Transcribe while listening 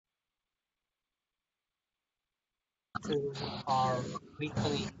to our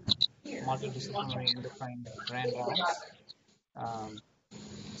weekly multidisciplinary endocrine grand rounds.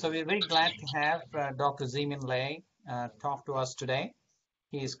 So we're very glad to have Dr. Zhenmin Lei talk to us today.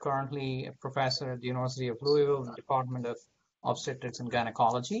 He is currently a professor at the University of Louisville in the Department of Obstetrics and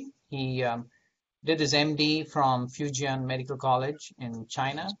Gynecology. He did his MD from Fujian Medical College in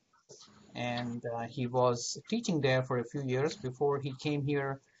China, and he was teaching there for a few years before he came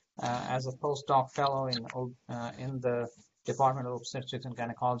here as a postdoc fellow in the Department of Obstetrics and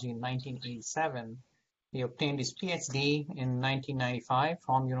Gynecology in 1987. He obtained his Ph.D. in 1995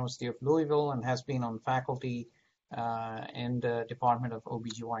 from University of Louisville and has been on faculty in the Department of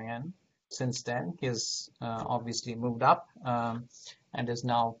OBGYN since then. He has obviously moved up and is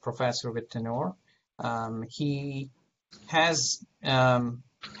now professor with tenure. He has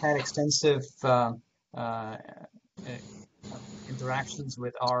had extensive interactions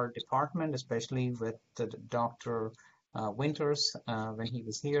with our department, especially with Dr. Winters when he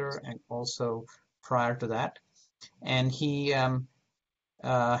was here, and also prior to that. And he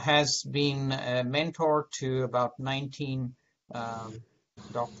has been a mentor to about 19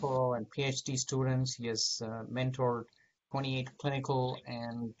 doctoral and PhD students. He has mentored 28 clinical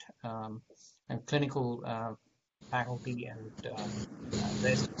and clinical faculty and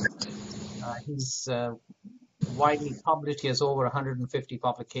residents. He's widely published. He has over 150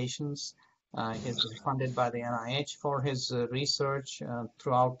 publications. He has been funded by the NIH for his research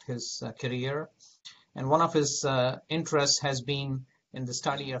throughout his career. And one of his interests has been in the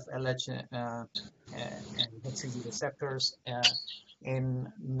study of LH and HCG receptors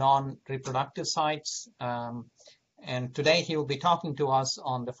in non-reproductive sites. And today he will be talking to us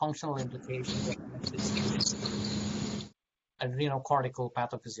on the functional implications of adrenocortical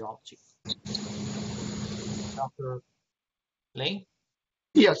pathophysiology. Dr. Lei?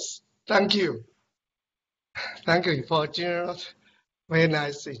 Yes, thank you. Thank you for generous, very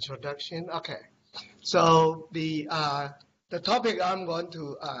nice introduction. Okay, so the topic I'm going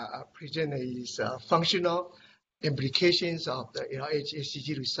to present is functional implications of the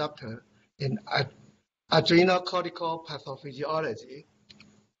LH-HCG receptor in adrenocortical pathophysiology.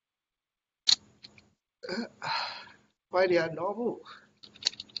 Why they are not move?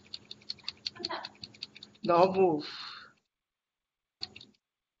 Not move.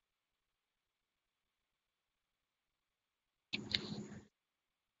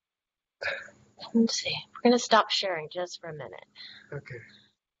 Let's see. We're going to stop sharing just for a minute. Okay.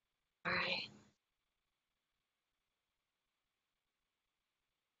 All right.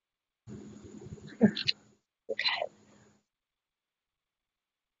 Okay.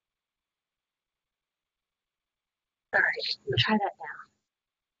 All right. We'll try that now.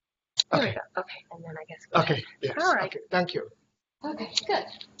 There we go. Okay. And then I guess. Okay. Yes. All right. Okay. Thank you. Okay. Good.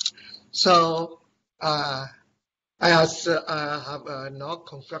 So I have no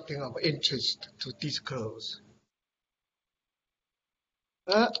conflicting of interest to disclose.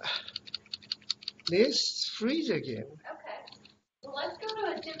 This freeze again. Okay. Well, let's go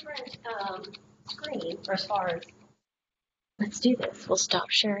to a different screen as far as. Let's do this. We'll stop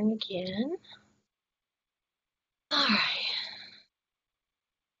sharing again. All right.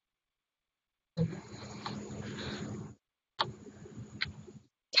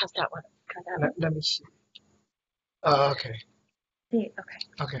 How's that one? Try that one. Let me see. Okay. See, okay.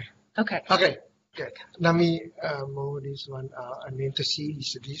 Okay. Okay. Okay. Good. Let me move this one out. I need to see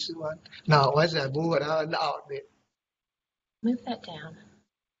is this one. Now, once I move it out, Move that down.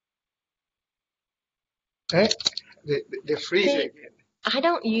 okay, the freeze See, again. I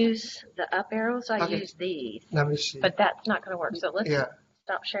don't use the up arrows. I Okay. use these. Let me see. But that's not going to work. So let's Yeah.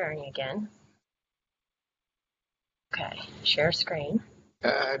 stop sharing again. Okay. Share screen.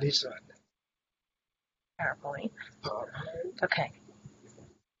 This one. PowerPoint. PowerPoint. Okay.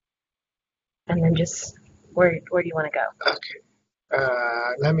 And then just where do you want to go? Okay.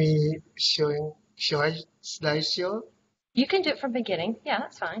 Let me show I slideshow. You can do it from beginning. Yeah,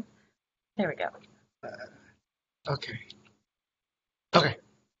 that's fine. There we go. Okay. Okay.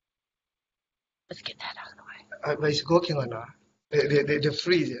 Let's get that out of the way. But it's working or not? The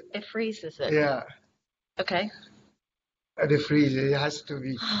freeze. It freezes it. Yeah. Okay. The freeze. It has to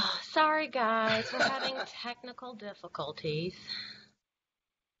be. Sorry, guys. We're having technical difficulties.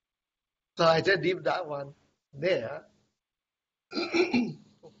 So I just leave that one there.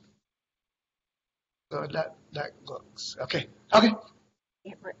 So that works. Okay. Okay.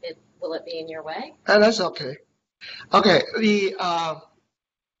 Will it be in your way? And that's okay. Okay. The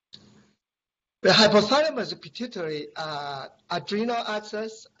hypothalamus pituitary adrenal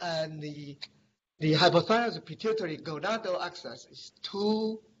axis and the hypothalamus pituitary gonadal axis is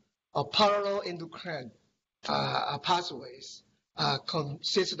two parallel endocrine pathways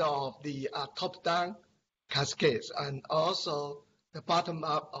consist of the top-down cascades and also the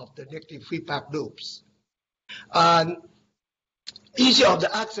bottom-up of the negative feedback loops. And each of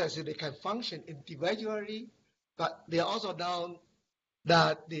the axes, they can function individually, but they are also known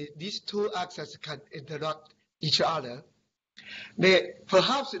that these two axes can interact each other.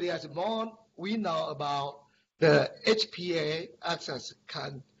 Perhaps there's more we know about the HPA axis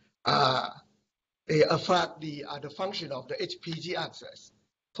can affect the function of the HPG axis.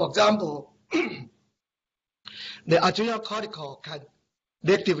 For example, the adrenocortical can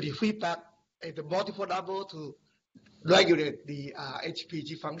negatively feedback at the multiple level to regulate the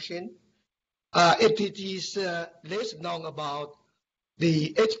HPG function. It is less known about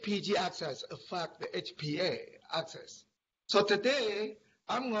the HPG axis affect the HPA axis. So today,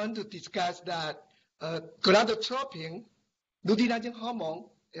 I'm going to discuss that gonadotropin, luteinizing hormone,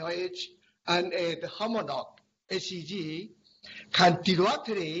 LH, and the hormonal, HCG, can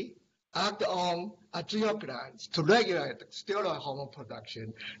directly act on adrenal glands to regulate steroid hormone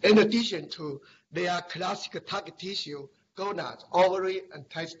production, in addition to their classic target tissue, gonads, ovary, and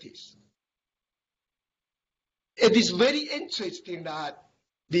testes. It is very interesting that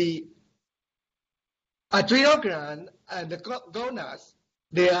the adrenal gland and the gonads,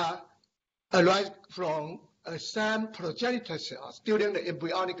 they are arise from same progenitor cells during the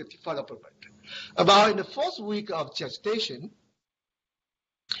embryonic development. About in the first week of gestation,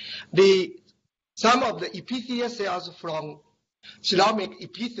 some of the epithelial cells from coelomic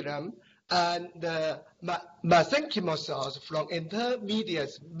epithelium and the mesenchymal cells from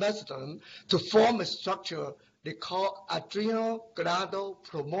intermediate mesoderm to form a structure they call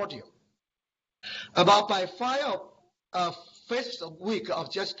adrenocortical. About by fifth week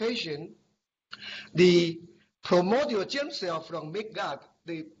of gestation, the primordial germ cell from midgut,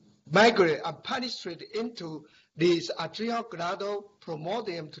 they migrate and penetrate into this adrenocortical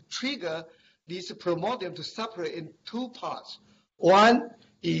primordium to trigger this primordium to separate in two parts. One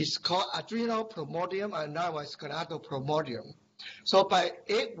is called adrenal primordium and another is gonadal primordium. So by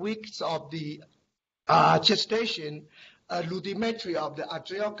 8 weeks of the gestation, a rudimentary of the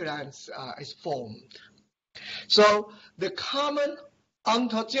adrenal glands is formed. So the common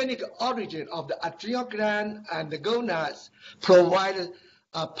ontogenic origin of the adrenal gland and the gonads provide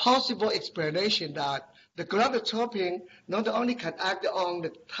a possible explanation that the gonadotropin not only can act on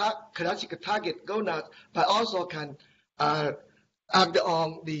the classic target gonads, but also can act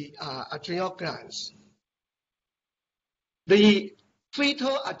on the adrenal glands. The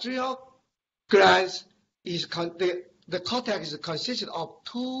fetal adrenal glands the cortex is consisted of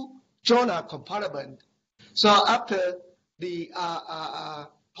two zonal compartments. So after the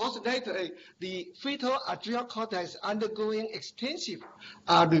postnatal, the fetal adrenal cortex undergoing extensive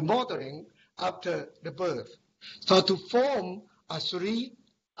remodeling after the birth. So to form three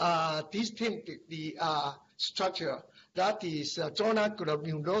distinct structure, that is zona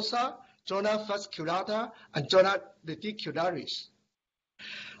glomerulosa, zona fasciculata, and zona reticularis.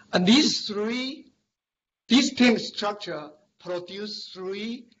 And these three distinct structure produce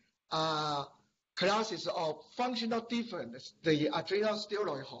three classes of functional difference, the adrenal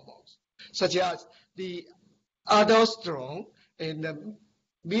steroid hormones, such as the aldosterone in the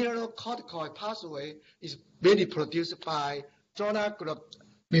mineralocorticoid pathway is mainly produced by zona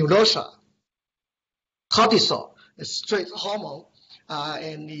glomerulosa. Cortisol, the stress hormone,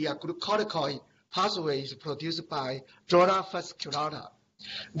 and the glucocorticoid pathway is produced by zona fasciculata.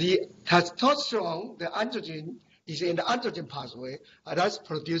 The testosterone, the androgen, is in the androgen pathway, that's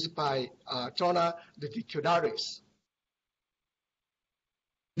produced by zona reticularis.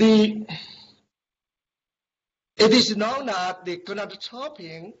 It is known that the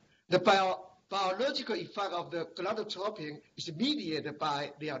gonadotropin, the biological effect of the gonadotropin is mediated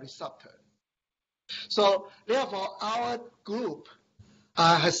by their receptor. So therefore, our group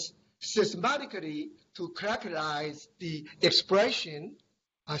has systematically to characterize the expression,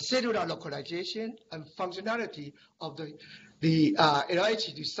 cellular localization, and functionality of the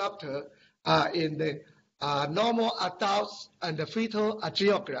LH receptor in the normal adults and the fetal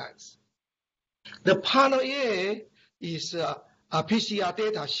adrenal glands. The panel A is PCR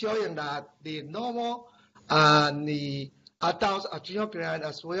data showing that the normal and the adult adrenal gland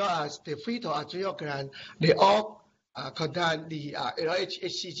as well as the fetal adrenal gland, they all contain the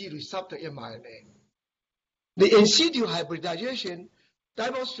LH-HCG receptor mRNA. The in situ hybridization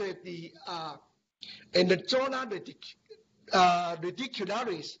demonstrates in the zona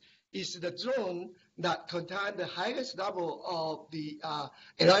reticularis is the zone that contains the highest level of the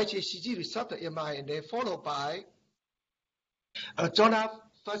LH-HCG receptor mRNA, followed by zona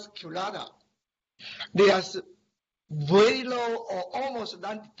fasciculata. There's very low or almost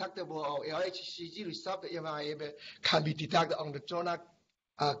non-detectable LHCG receptor mRNA can be detected on the donor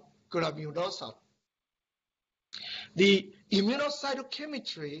granulocyte. The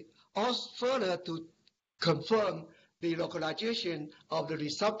immunocytochemistry also further to confirm the localization of the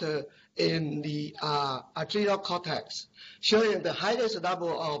receptor in the adrenal cortex, showing the highest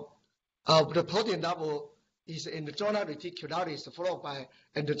level of the protein level is in the zona reticularis, followed by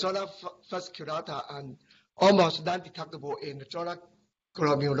in the zona fasciculata, and almost non-detectable in the zona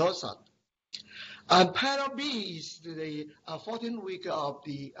granulosa. And panel B is the 14-week of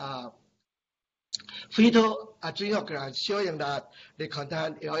the fetal adrenal glands, showing that they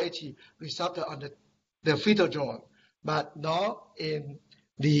contain LH receptor on the fetal zone, but not in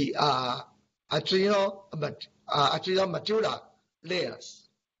the adrenal medulla layers.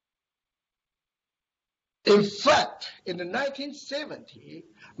 In fact, in the 1970s,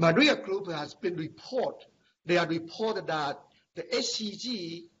 Maria group has been reported. They have reported that the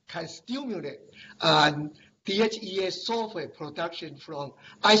HCG can stimulate DHEA sulfate production from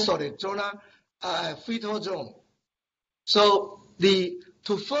isolated zona fetal zone. So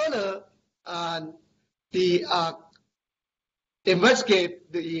to further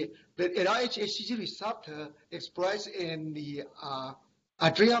investigate the LH-HCG receptor expressed in the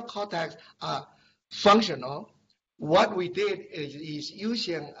adrenal cortex functional, what we did is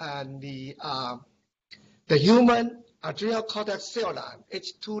using the human adrenal cortex cell line,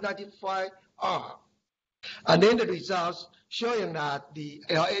 H295R, and then the results showing that the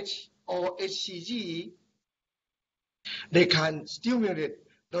LH or HCG, they can stimulate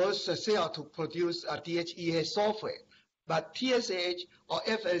those cells to produce a DHEA sulfate, but TSH or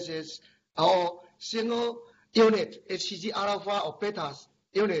FSH or single unit HCG alpha or beta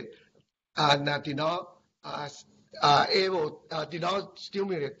unit did not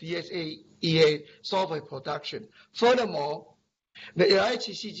stimulate DHEA sulfate production. Furthermore, the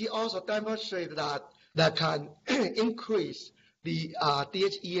LHCG also demonstrated that can increase the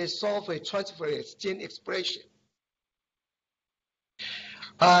DHEA sulfate transferase gene expression.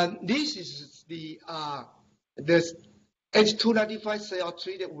 And this is the H295 cell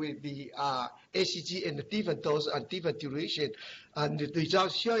treated with the HCG in the different dose and different duration, and the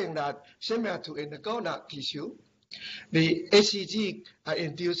results showing that similar to in the gonad tissue, the HCG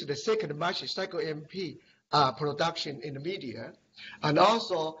induced the second match cycle MP production in the media, and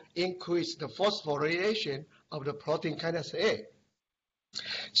also increased the phosphorylation of the protein kinase A.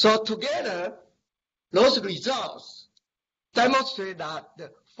 So together, those results demonstrate that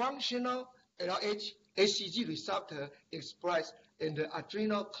the functional LH-HCG receptor expressed in the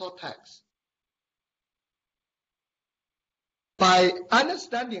adrenal cortex. By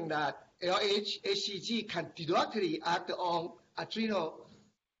understanding that LH-HCG can directly act on adrenal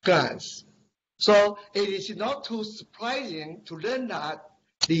glands, so it is not too surprising to learn that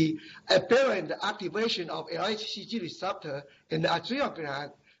the apparent activation of LH-HCG receptor in the adrenal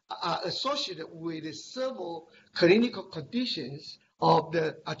gland are associated with several clinical conditions of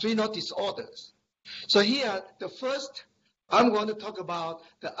the adrenal disorders. So here, the first, I'm going to talk about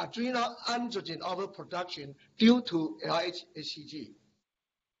the adrenal androgen overproduction due to LH-HCG.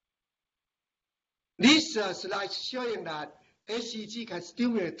 This slide showing that HCG can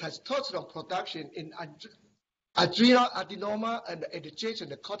stimulate testosterone production in adrenal adenoma and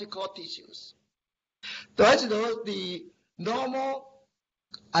adjacent cortical tissues. Thus, the normal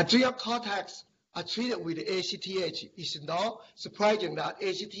adrenal cortex are treated with ACTH. It's not surprising that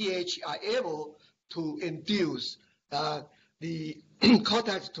ACTH are able to induce the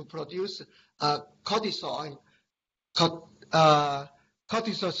cortex to produce cortisol,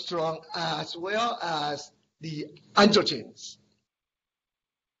 cortisosterone, as well as the androgens.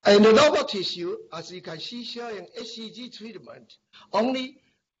 In the normal tissue, as you can see showing HCG treatment, only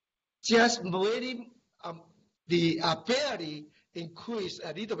just very barely increase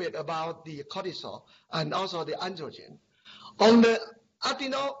a little bit about the cortisol and also the androgen. On the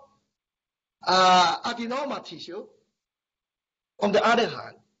adenoma tissue, on the other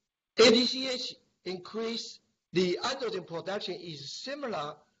hand, ADCH increase the androgen production is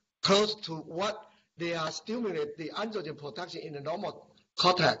similar, close to what they are stimulate the androgen production in the normal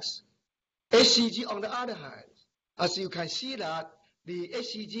cortex. HCG, on the other hand, as you can see that the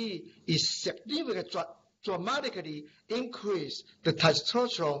HCG is significantly dramatically increase the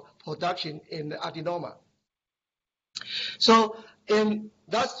testosterone production in the adenoma. So,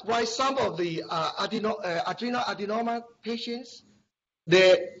 that's why some of the adrenal adenoma patients,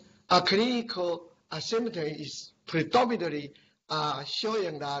 their clinical symptom is predominantly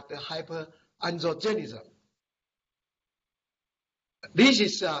showing that the hyperandrogenism. This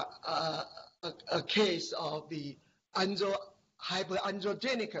is a case of the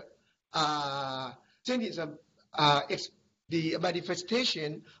hyperandrogenic genism, the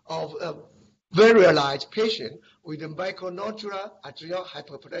manifestation of a very large patient with a micronodular adrenal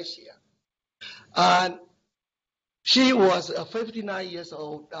hyperplasia. And she was a 59 years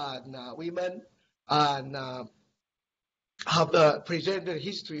old woman, and have presented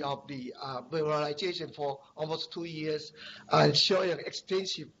history of the virilization for almost 2 years, and showing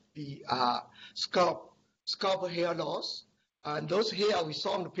extensive scalp hair loss. And those hair we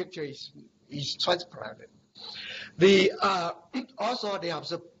saw in the picture is transplanted. Also they have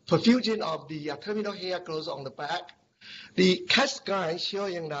the perfusion of the terminal hair growth on the back. The CAT scan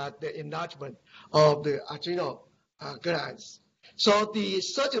showing that the enlargement of the adrenal glands. So the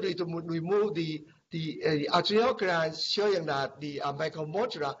surgery to remove the adrenal glands showing that the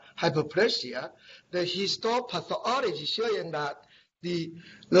micronodular hyperplasia, the histopathology showing that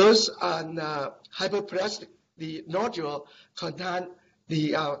those hyperplastic, the nodule contain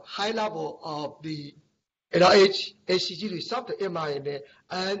the high level of the LH-HCG receptor mRNA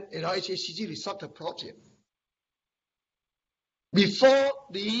and LH-HCG receptor protein. Before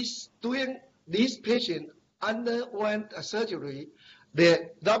this patient underwent a surgery,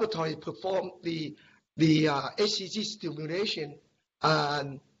 the laboratory performed the HCG stimulation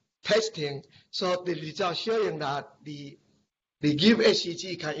and testing. So the results showing that the give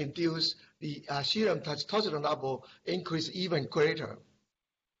HCG can induce the serum testosterone level increase even greater.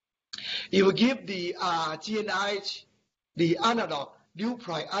 If you give the GnRH, the analog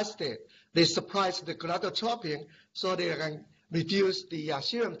nucleic acid, they suppress the gonadotropin, so they can reduce the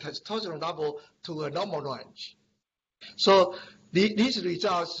serum testosterone level to a normal range. So these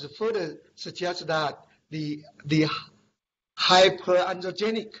results further suggest that the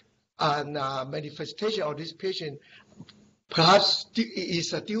hyperandrogenic manifestation of this patient perhaps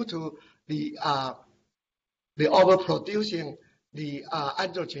is due to the overproducing the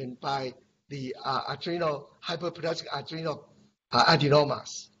androgen by the hyperplastic adrenal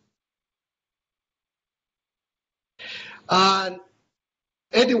adenomas. And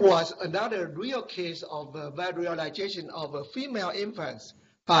it was another real case of virilization of a female infant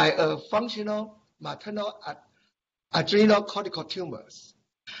by a functional maternal adrenocortical tumors.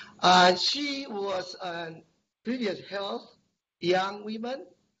 She was a previous health young woman,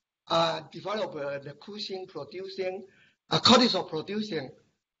 developed the Cushing producing, cortisol producing,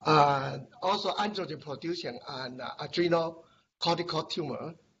 also androgen producing, and adrenocortical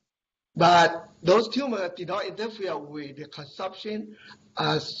tumor. But those tumors did not interfere with the consumption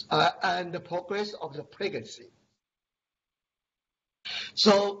and the progress of the pregnancy.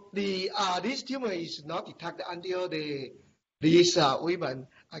 So this tumor is not detected until these women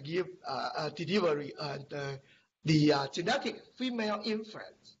give delivery and the genetic female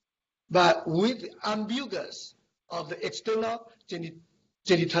infant, but with ambiguous of the external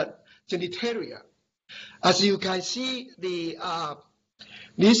genitalia. As you can see,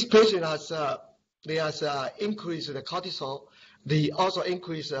 this patient has increased the cortisol. They also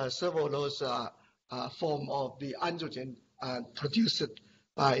increase several of those form of the androgen produced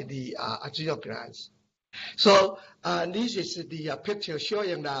by the adrenal glands. So this is the picture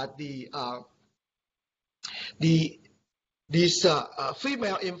showing that this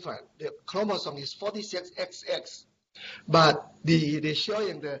female infant, the chromosome is 46XX, but they're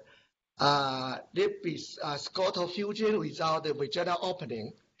showing the lipid scrotal fusion without the vaginal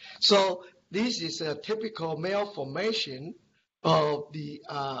opening. So this is a typical malformation of the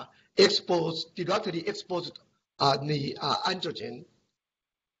directly exposed the androgen.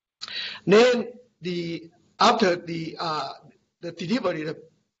 Then after the delivery,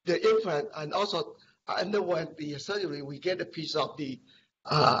 the infant and also underwent the surgery, we get a piece of the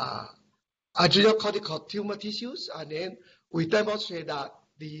adrenocortical tumor tissues, and then we demonstrate that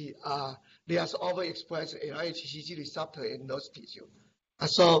there's overexpressed LH-HCG receptor in those tissues.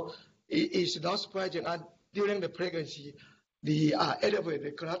 So it's not surprising. And during the pregnancy, the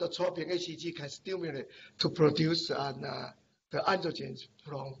elevated gonadotropin HCG can stimulate to produce the androgens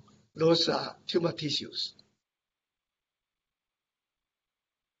from those tumor tissues.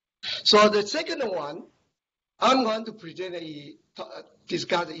 So the second one I'm going to present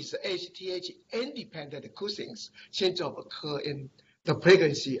discuss is HTH-independent Cushing's syndrome occur in the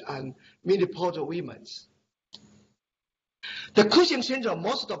pregnancy and menopausal women. The Cushing syndrome,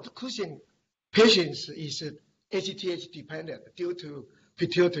 most of the Cushing patients is HTH dependent due to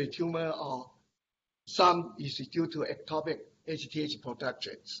pituitary tumor, or some is due to ectopic HTH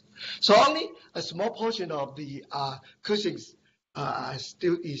productions. So only a small portion of the Cushing's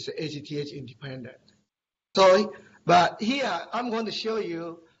still is HTH independent. So, but here I'm going to show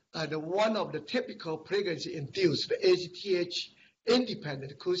you one of the typical pregnancy-induced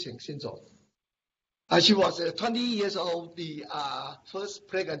ACTH-independent Cushing syndrome. She was 20 years old, the first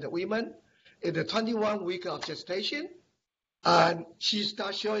pregnant woman in the 21 week of gestation, and she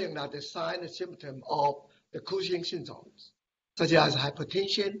started showing that the sign and symptom of the Cushing syndromes, such as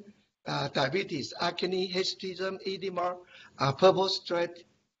hypertension, diabetes, acne, hirsutism, edema, purple stripe,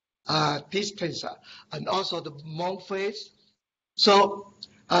 dysphagia, and also the moon face. So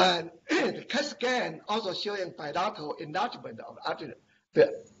the CAT scan also showing bilateral enlargement of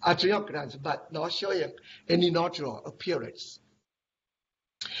the adrenal glands, but not showing any nodule appearance.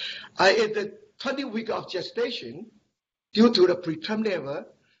 In the 20 week of gestation, due to the preterm labor,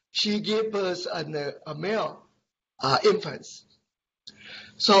 she gave birth a male infant.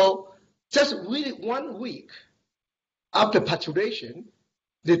 So just within 1 week after parturition,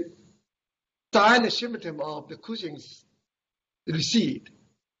 the sign and symptom of the Cushing's recede.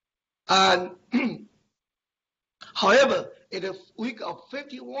 And however, in the week of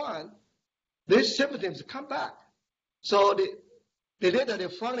 51, these symptoms come back. So the later they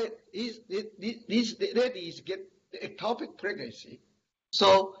found it, these ladies get ectopic pregnancy.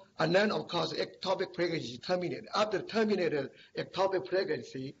 So, and then of course, ectopic pregnancy terminated. After terminated ectopic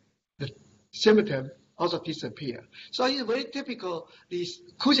pregnancy, the symptom also disappear. So it's very typical. This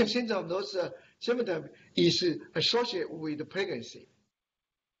Cushing syndrome, those symptoms is associated with the pregnancy.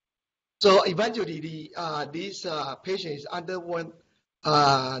 So eventually, this patient is underwent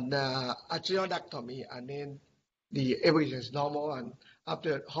the adrenectomy, and then everything is normal. And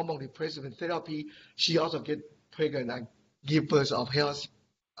after hormone replacement therapy, she also get pregnant and give birth of healthy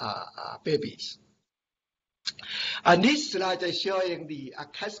babies. And this slide is showing the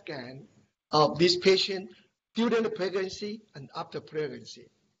CAT scan of this patient during the pregnancy and after pregnancy.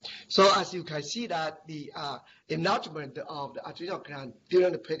 So as you can see that the enlargement of the adrenal gland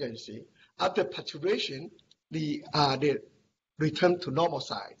during the pregnancy, after parturition, they return to normal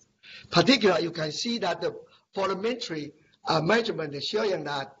size. Particularly, you can see that the volumetry measurement is showing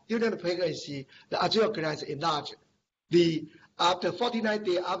that during the pregnancy, the adrenal glands enlarged. After 49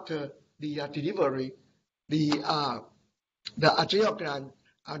 days after the delivery, the adrenal gland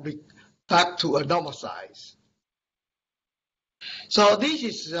are back to a normal size. So this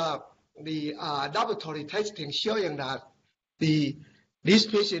is the laboratory testing showing that this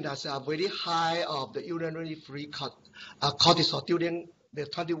patient has a very high of the urinary free cortisol during the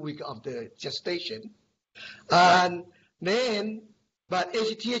 20 week of the gestation, and then but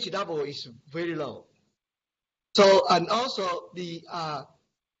ACTH level is very low. So and also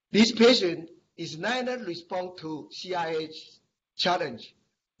this patient is neither respond to CIH challenge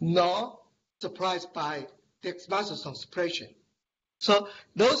nor surprised by dexamethasone suppression. So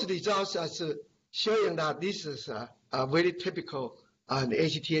those results are showing that this is a very typical and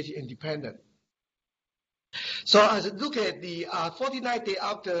ACTH independent. So as I look at the 49 days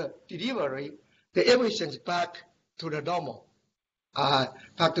after delivery, the everything's back to the normal,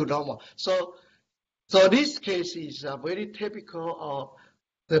 back to normal. So this case is very typical of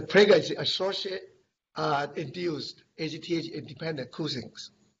the pregnancy associated induced ACTH independent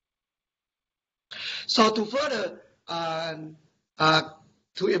Cushing's. So to further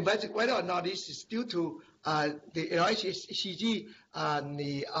to investigate whether or not this is due to the LHCG and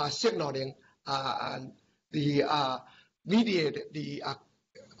the signaling and the mediate the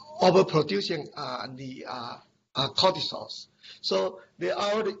overproducing the cortisols. So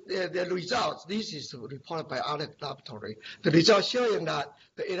the results, this is reported by other laboratory. The results showing that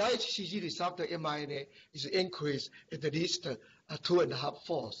the LHCG receptor mRNA is increased at least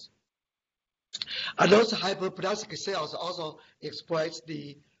 2.5-fold. And those hyperplastic cells also express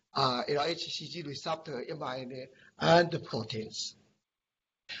the LHCG receptor mRNA and the proteins.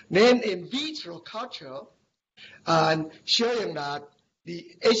 Then in vitro culture, showing that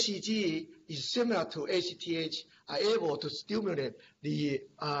the HCG is similar to ACTH, are able to stimulate the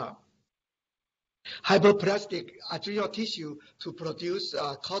hyperplastic adrenal tissue to produce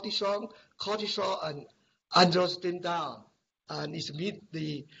cortisol and androstenedione down, and is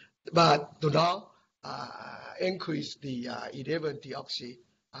but do not increase the 11-deoxy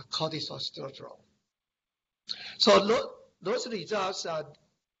cortisosterone. So those results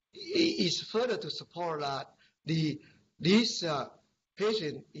is further to support that this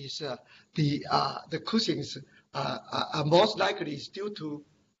patient is the Cushing's are most likely is due to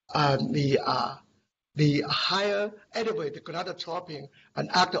the higher elevated gonadotropin and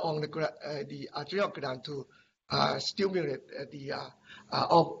act on the adrenal gland to stimulate the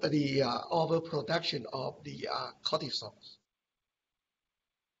overproduction of the cortisols.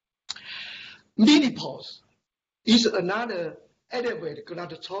 Menopause is another elevated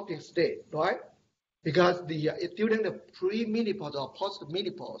gonadotropin state, right? Because during the pre-menopause or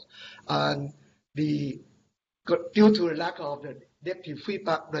post-menopause, and due to the lack of the negative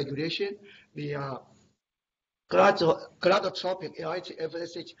feedback regulation, the gonadotropin, LH,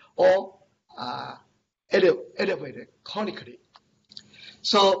 FSH, all elevated chronically.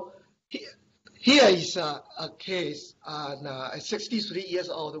 So here is a case on a 63 years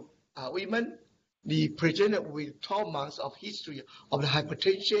old woman. The presented with 12 months of history of the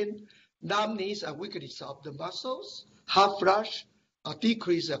hypertension, numbness and weakness of the muscles, hot flush, a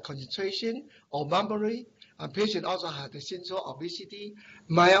decreased concentration or memory, and patient also had the syndrome of obesity,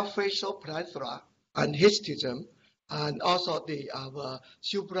 mild facial plethora and hirsutism, and also the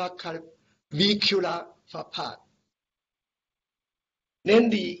supraclavicular part. Then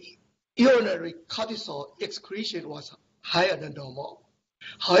the urinary cortisol excretion was higher than normal.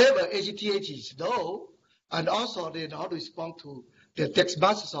 However, AGTH is low, and also they not respond to the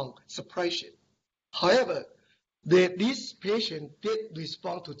dexamethasone suppression. However, this patient did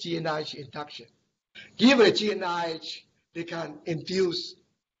respond to GnRH induction. Given GnRH, they can induce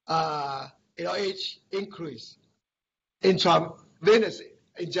LH increase, intravenous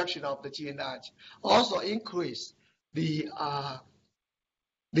injection of the GnRH, also increase the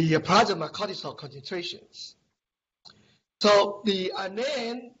plasma cortisol concentrations. So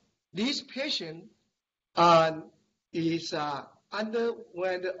then this patient is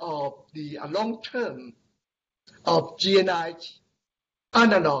underwent of the long-term of GnRH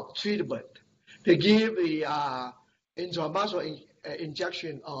analog treatment. They give the intramuscular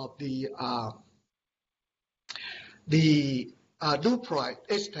injection of the Lupride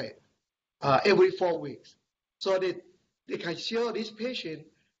estate every 4 weeks. So they can show this patient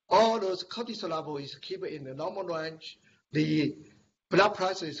all those cortisol level is kept in the normal range. The blood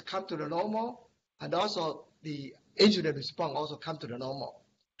pressure is come to the normal, and also the insulin response also come to the normal.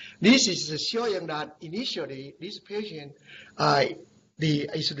 This is showing that initially this patient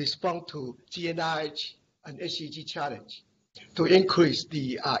is respond to GnRH and HCG challenge to increase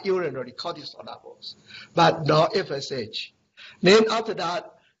the urinary cortisol levels, but no FSH. Then after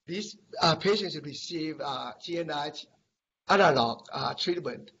that, these patients receive GnRH analog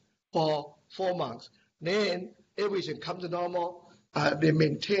treatment for 4 months. Then everything comes to normal. They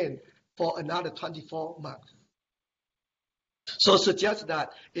maintain for another 24 months. So suggest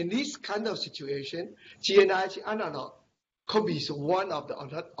that in this kind of situation, GnRH analog could be one of the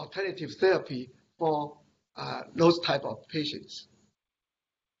alternative therapy for those type of patients.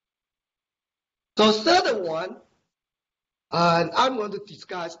 So third one, and I'm going to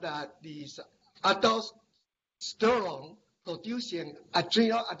discuss that these aldosterone producing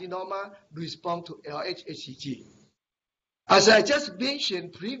adrenal adenoma respond to LH-HCG. As I just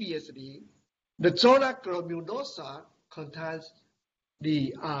mentioned previously, the zona glomerulosa contains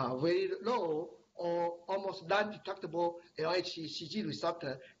the very low or almost non-detectable LH-HCG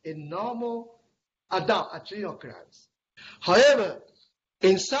receptor in normal adult adrenal glands. However,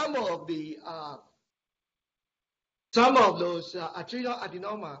 in some of those adrenal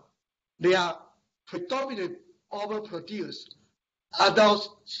adenoma, they are predominantly overproduce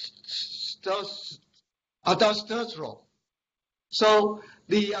aldosterone. So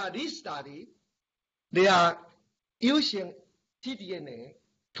this study, they are using tDNA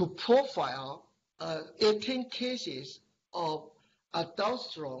to profile 18 cases of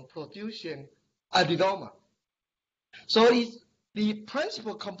aldosterone producing adenoma. So the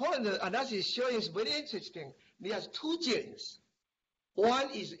principal component analysis showing is very interesting. There are 2 genes. One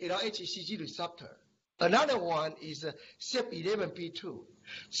is LH-HCG receptor. Another one is CYP11B2.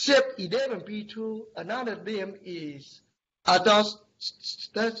 CYP11B2, another name is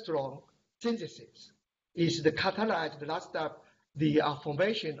aldosterone synthesis. Is the catalyzed the last step, the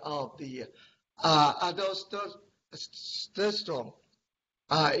formation of the aldosterone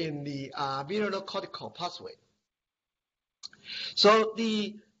in the adrenocortical pathway. So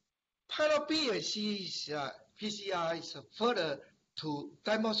the panel B and C PCR is further to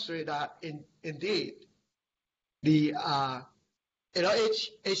demonstrate that indeed the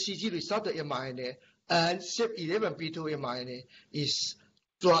LH-HCG receptor mRNA and CYP11B2 mRNA is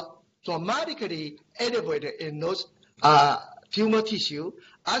dramatically elevated in those tumor tissue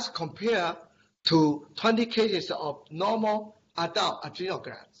as compared to 20 cases of normal adult adrenal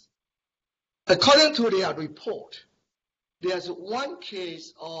glands. According to their report, there's 1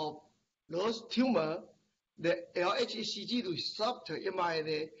 case of those tumor, the LH-HCG receptor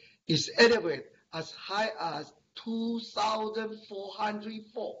mRNA is elevated as high as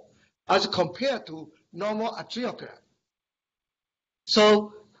 2,404 as compared to normal adrenal gland.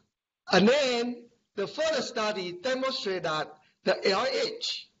 So, and then the further study demonstrated that the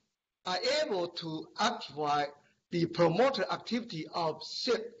LH are able to activate the promoter activity of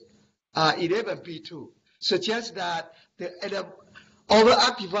CYP11B2, suggests that the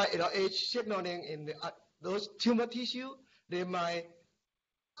overactivated LH signaling in those tumor tissue, they might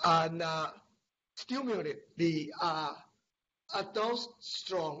stimulate the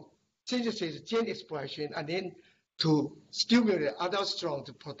aldosterone synthesis gene expression, and then to stimulate aldosterone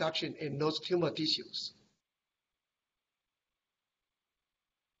production in those tumor tissues.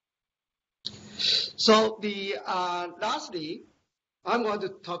 So lastly, I'm going to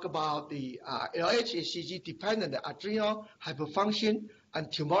talk about the LH-HCG dependent adrenal hyperfunction and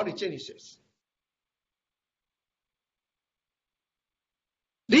tumorigenesis.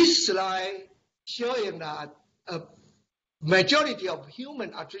 This slide showing that a majority of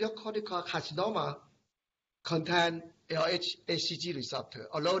human adrenocortical carcinoma contain LH-HCG receptor,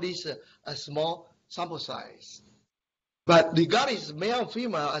 although this is a small sample size. But regardless male and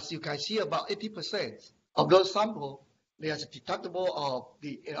female, as you can see, about 80% of those samples, they are detectable of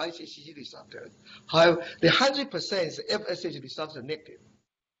the LH-HCG receptor. However, the 100% FSH receptor negative.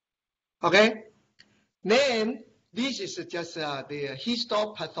 Okay? Then this is just the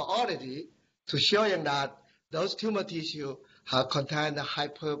histopathology to showing that those tumor tissue have contained a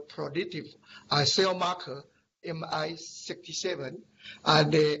hyperproliferative cell marker MI67,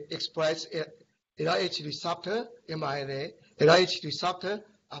 and they express LH receptor, mRNA, LH receptor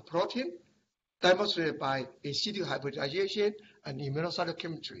protein, demonstrated by in situ hybridization and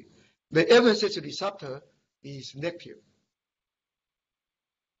immunocytochemistry. The FSH receptor is negative.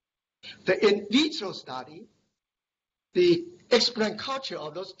 The in vitro study, the explant culture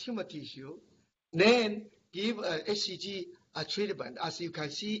of those tumor tissue, then give a HCG treatment. As you can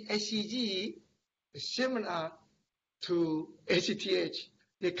see, HCG is similar to ACTH.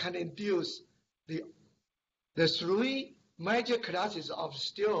 They can induce the three major classes of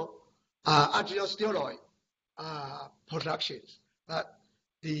adrenal steroid productions.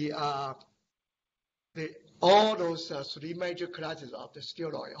 All those three major classes of the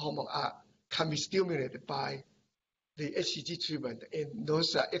steroid hormone can be stimulated by the HCG treatment in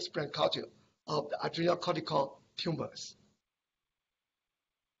those explant culture of the adrenocortical tumors.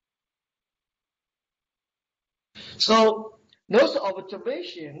 So those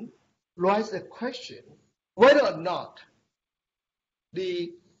observations raise the question whether or not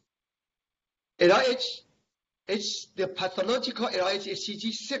the the pathological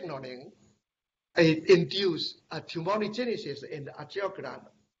LH-HCG signaling induce a tumorigenesis in the adrenal gland.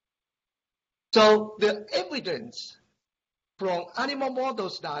 So the evidence from animal model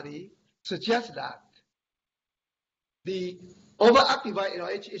study suggests that the overactivated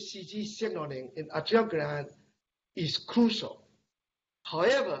LH-HCG signaling in adrenal gland is crucial.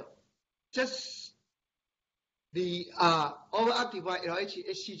 However, just the overactivated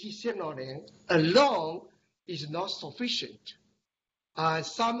LH-HCG signaling alone is not sufficient.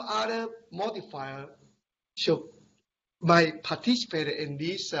 Some other modifier might participate in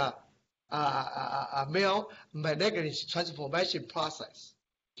this male manganese transformation process.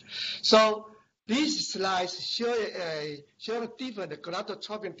 So these slides show a different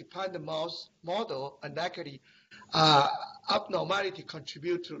gonadotropin dependent mouse model, and likely abnormality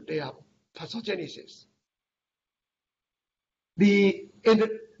contribute to their pathogenesis.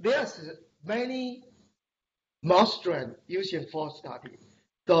 There's many mouse strains using for study.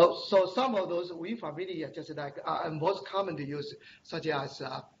 So some of those we familiar, just like most commonly used, such as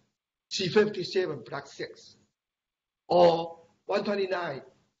C57 Black 6 or 129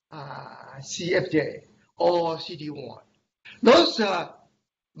 CFJ or CD1. Those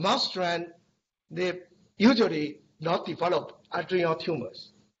mouse strains, they usually not develop adrenal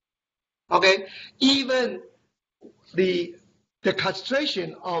tumors. Okay, even the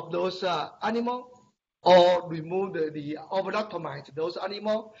castration of those animals or remove the overlaptomize those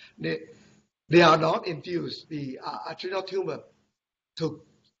animals, they are not induced the adrenal tumor to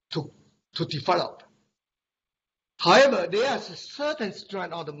develop. However, there is a certain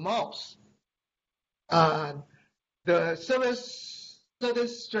strain of the mouse, and the certain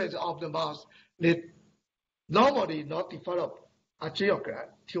strains of the mouse, they normally not develop adrenal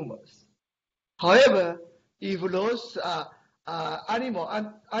gland tumors. However, if those animal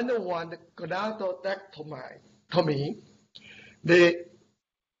underwent gonadotropectomy, they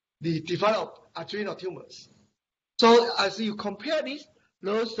develop adrenal tumors. So as you compare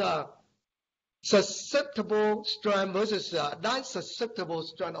those susceptible strain versus non-susceptible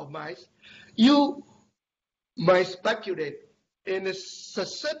strain of mice, you might speculate in the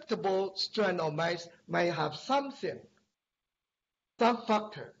susceptible strain of mice might have some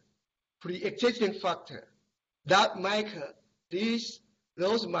factor, pre-existing factor that make those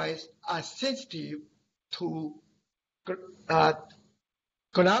mice are sensitive to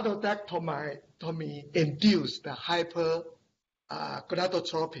gonadotropin-induced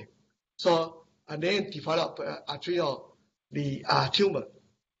hyper-gonadotropin. So and then develop adrenal tumor.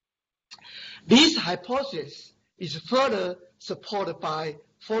 This hypothesis is further supported by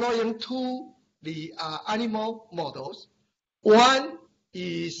following two animal models. One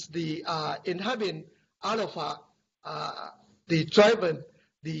is the inhibin alpha, the driven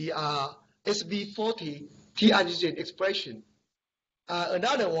the SV40 T antigen expression.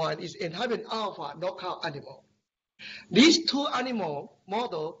 Another one is inhibin alpha knockout animal. These two animal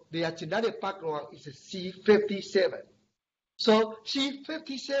models, their genetic background is C57. So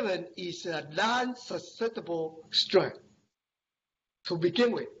C57 is a non-susceptible strain to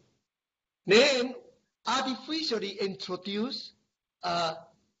begin with. Then artificially introduce a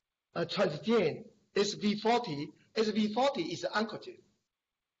transgene SV40. SV40 is an oncogene.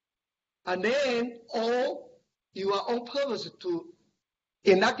 And then your own purpose to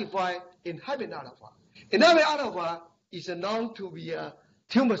inactify inhibin alpha. Inhibin alpha is known to be a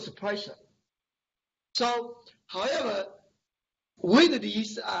tumor suppressor. So, however, with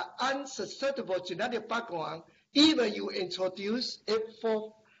this unsusceptible genetic background, even you introduce it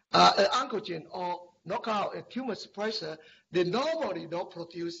for an oncogene or knockout a tumor suppressor, they normally don't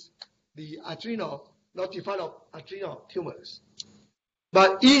produce the not develop adrenal tumors.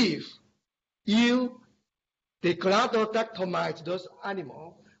 But if you gonadotropin those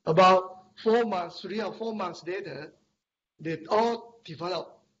animals, about 3 or 4 months later, they all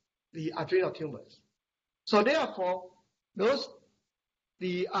develop the adrenal tumors. So therefore, the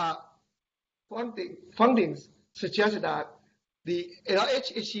findings suggest that the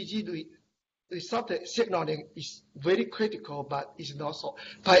LH-HCG receptor signaling is very critical, but is not so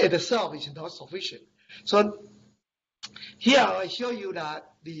by itself is not sufficient. So here I show you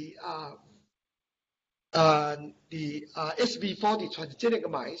that the SV40 transgenic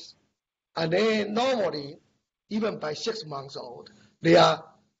mice, and then normally, even by 6 months old, they are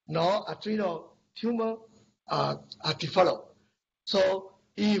no adrenal tumor are developed. So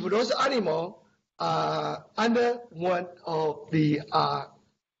if those animals are under one of the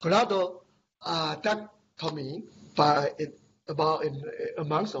gonadotropin by about a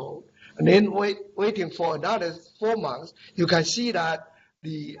month old, and then waiting for another 4 months, you can see that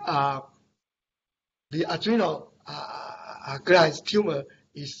the adrenal gland tumor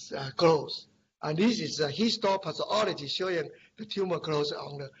is closed. And this is a histopathology showing the tumor closed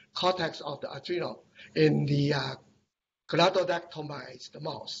on the cortex of the adrenal in the gonadotropin, the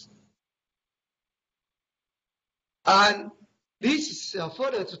mouse. And this is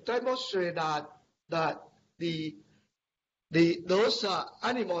further to demonstrate that those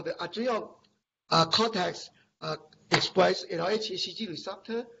animals, the adrenal cortex express HCG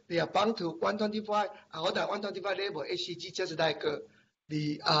receptor. They are bound to 125 or the 125 level HCG, just like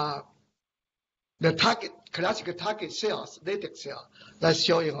the target classical target cells, latex cell, that's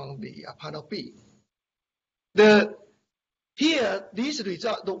showing on the panel B. Here, these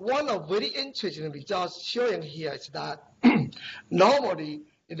results, the one of very interesting results showing here is that normally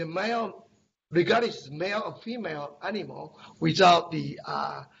in the male, regardless male or female animal, without the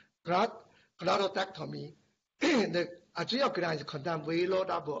gonadotropin, the adrenal glands contain very low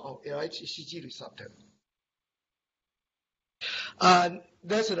level of LH-HCG receptor. And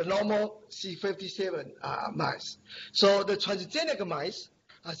that's the normal C57 mice. So the transgenic mice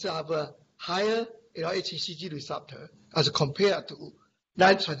have a higher LH-HCG receptor as compared to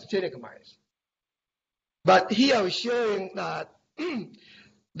non-transgenic mice. But here we're showing that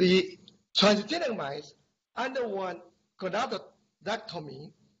the transgenic mice underwent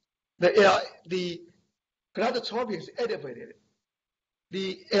gonadotropin, the gonadotropin is elevated.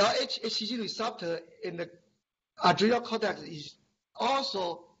 The LH-HCG receptor in the adrenal cortex is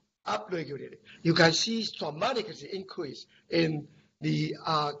also upregulated. You can see dramatic increase in the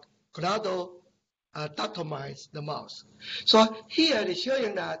gonadotropin, the mouse. So here they're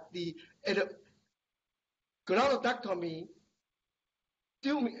showing that the gonadotropin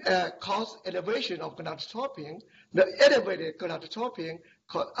cause elevation of gonadotropin. The elevated gonadotropin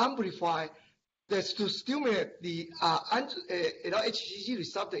could amplify to stimulate the HCG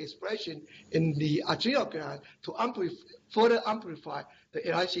receptor expression in the adrenal gland to further amplify the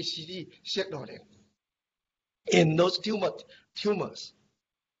HCG signaling in those tumors.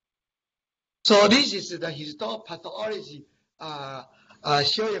 So this is the histopathology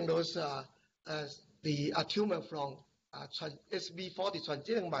showing those the tumor from SV40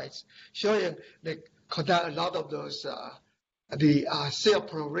 transgenic mice, showing they contain a lot of those the cell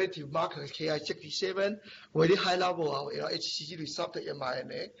proliferative marker Ki67, very high level of HCG receptor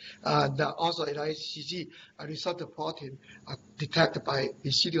mRNA, and also HCG receptor protein detected by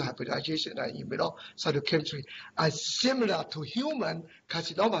in situ hybridization and immunocytochemistry. And similar to human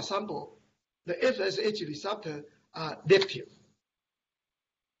carcinoma sample, the FSH receptor are negative.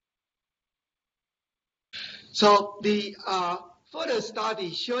 So the further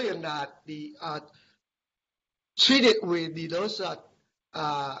study showing that the treated with those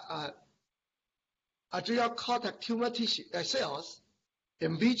adrenal cortex tumor tissue cells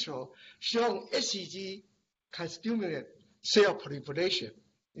in vitro, showing HCG can stimulate cell proliferation.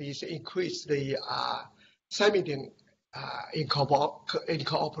 Is increase the thymidine in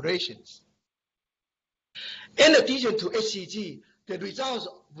cooperations. In addition to HCG, the results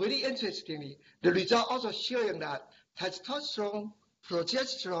very interestingly, the result also showing that testosterone,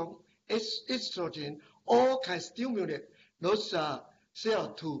 progesterone, estrogen all can stimulate those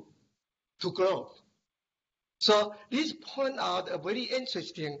cells to grow. So this point out a very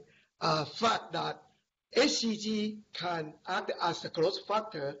interesting fact that HCG can act as a growth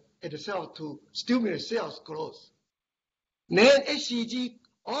factor in the cell to stimulate cells growth. Then HCG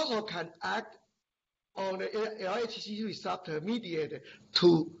also can act on the LHCG receptor mediated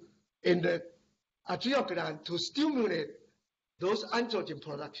in the adrenal gland to stimulate those androgen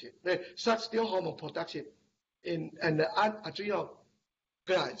production, the sex hormone production in the adrenal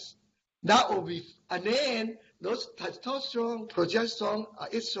glands. That will be, and then those testosterone, progesterone,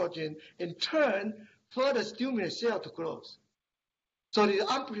 estrogen, in turn, further stimulate cell to growth. So they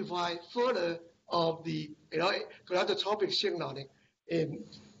amplify further of the gonadotropic signaling in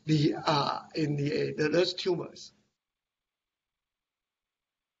those tumors.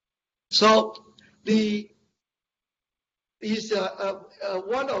 So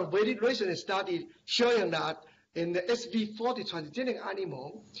one of very recent study showing that in the SV40 transgenic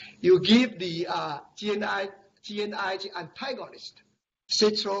animal, you give the GnRH antagonist,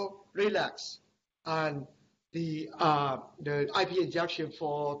 citral, relax, and the IP injection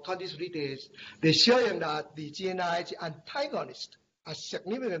for 23 days. They're showing that the GnRH antagonist are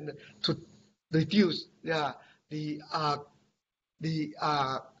significant to reduce the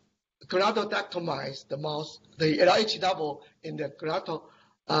gonadotactomize the mouse, the LH level in the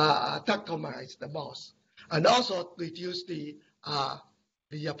gonadotactomize the mouse, and also reduce the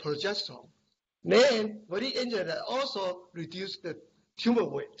progesterone. Then, very interesting, also reduce the tumor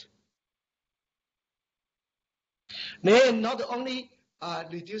weight. Then, not only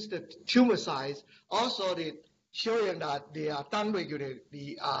reduce the tumor size, also they showing that they are downregulate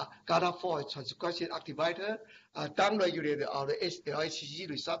the GATA4 transcription activator, downregulate the HCG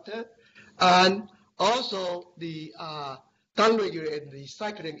receptor, and also the downregulate the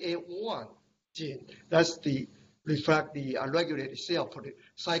cyclin A1 gene. That's the reflect the regulated cell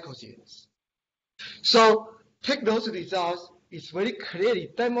cycle genes. So take those results. It's very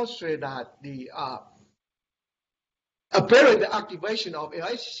clearly demonstrate that the apparent activation of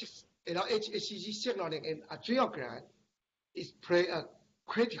HCG signaling in adrenal gland is play a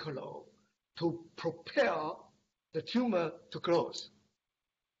critical role to propel the tumor to growth.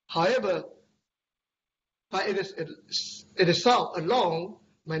 However, by itself alone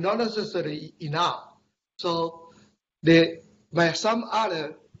may not necessarily enough. So there may some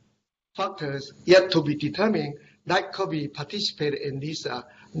other factors yet to be determined that could be participated in this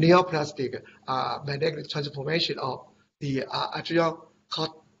neoplastic magnetic transformation of the adrenal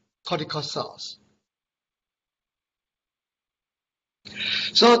cortical cells.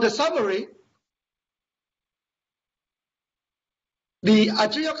 So the summary, the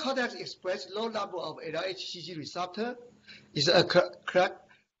adrenal cortex express low level of LHCG receptor is a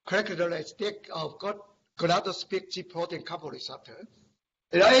characteristic of gonadotrophic G protein coupled receptor.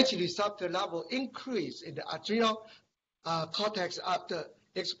 LH receptor level increase in the adrenal cortex after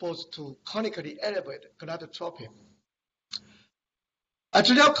exposed to chronically elevated gonadotropin.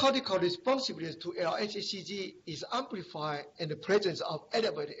 Adrenocortical responsiveness to LH-HCG is amplified in the presence of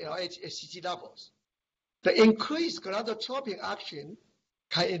elevated LH-HCG levels. The increased gonadotropin action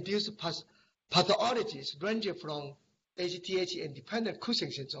can induce pathologies ranging from HGTH-independent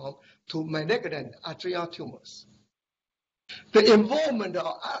Cushing syndrome to malignant adrenal tumors. The involvement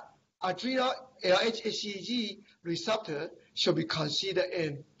of adrenal LH-HCG receptor should be considered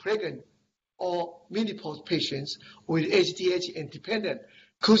in pregnant or menopause patients with HGTH-independent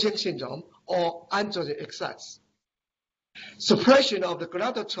Cushing syndrome or androgen excess. Suppression of the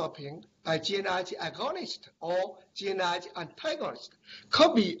gonadotropin by GnRH agonist or GnRH antagonist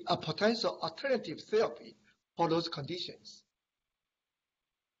could be a potential alternative therapy for those conditions.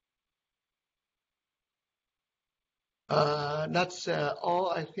 That's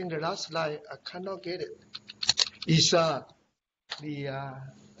all. I think the last slide, I cannot get it. Is the yeah.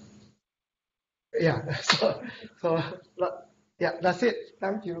 So yeah, that's it.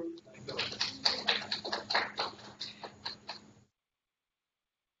 Thank you.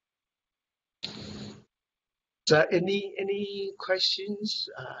 So any questions?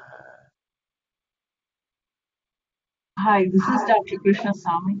 Hi, this is Dr.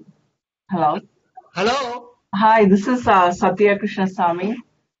 Krishnasamy. Hello. Hello. Hi, this is Satya Krishnasamy.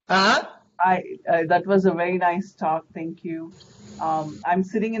 Uh-huh. That was a very nice talk. Thank you. I'm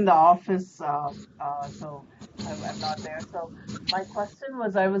sitting in the office, so I'm not there. So my question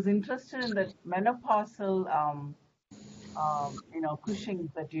was, I was interested in the menopausal,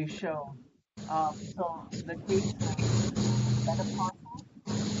 Cushing's that you showed. So the case menopausal.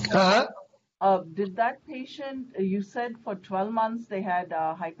 Uh-huh. Did that patient, you said for 12 months they had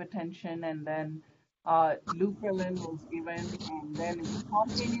hypertension and then leuprolin was given and then it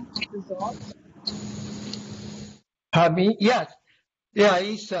spontaneously resolved? Me? Yes. Yeah,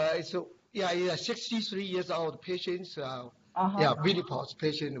 he's 63 years old patients. Menopause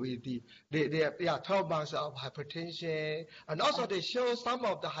patient with they 12 months of hypertension, and also they show some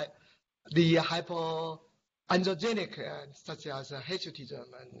of the hypoandrogenic such as hirsutism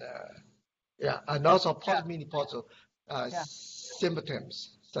and also postmenopausal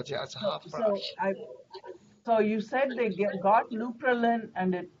symptoms such as hot flash. So you said they got leuprolin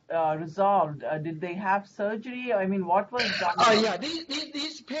and it resolved. Did they have surgery? I mean, what was done? Oh yeah,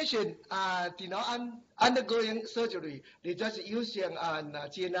 these patients did not undergoing surgery. They just using an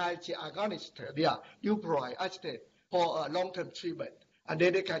GNRH agonist, Uproy acetate for long-term treatment, and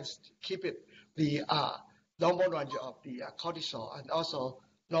then they can keep it the normal range of the cortisol and also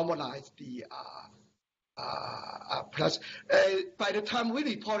normalize the plus. By the time we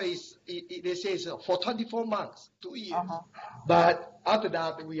report they say it's for 24 months, 2 years, but after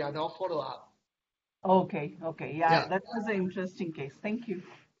that we are now follow up. Okay, yeah, that was an interesting case. Thank you.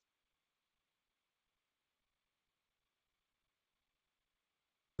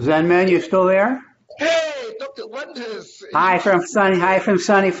 Zhenmin, you still there? Hey, Dr. Winters. Hi from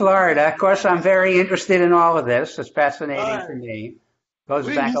sunny Florida. Of course, I'm very interested in all of this. It's fascinating for me. Goes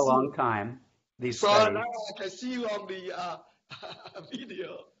back a long time. These studies. Now I can see you on the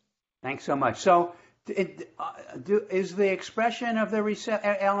video. Thanks so much. So, is the expression of the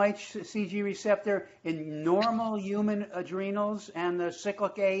LHCG receptor in normal human adrenals and the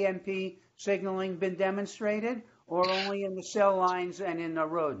cyclic AMP signaling been demonstrated, or only in the cell lines and in the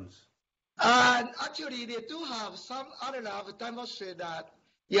rodents? Actually, they do have some other lab demonstrate that,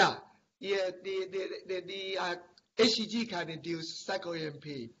 the HCG can induce cyclic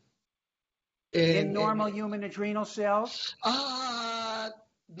AMP. In normal human adrenal cells?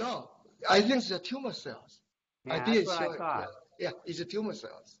 No, I think it's the tumor cells. Yeah, that's what I thought. Yeah, it's the tumor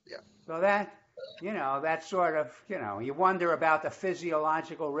cells. Yeah. So that, that's sort of, you wonder about the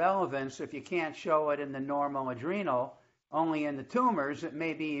physiological relevance if you can't show it in the normal adrenal, only in the tumors. It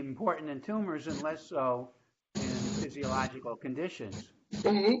may be important in tumors and less so in physiological conditions.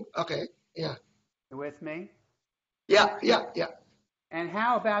 Okay. Yeah. You with me? Yeah. And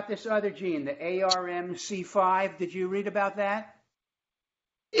how about this other gene, the ARMC5? Did you read about that?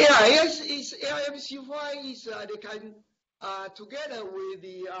 Yeah, yes, it's ARMC5 is they can together with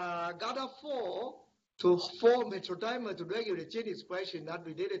the GATA4 to form heterodimer to regulate gene expression that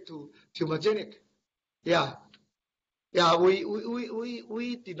related to tumorigenic. Yeah.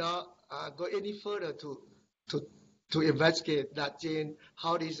 We did not go any further to investigate that gene,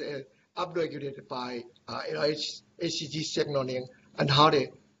 how it is upregulated by HCG signaling and how they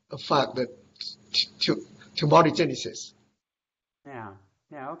affect the tumorigenesis. Yeah.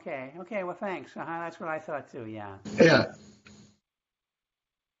 Okay. Well, thanks. That's what I thought too. Yeah. Yeah.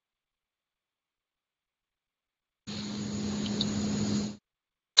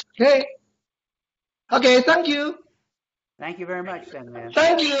 Okay. Thank you. Thank you very much, then, man.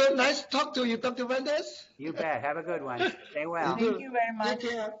 Thank you. Nice to talk to you, Dr. Mendes. You bet. Have a good one. Stay well. Thank you very much.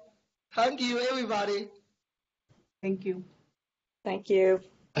 Take care. Thank you, everybody. Thank you. Thank you.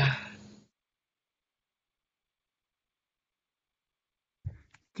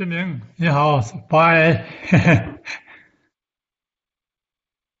 志明，你好，拜。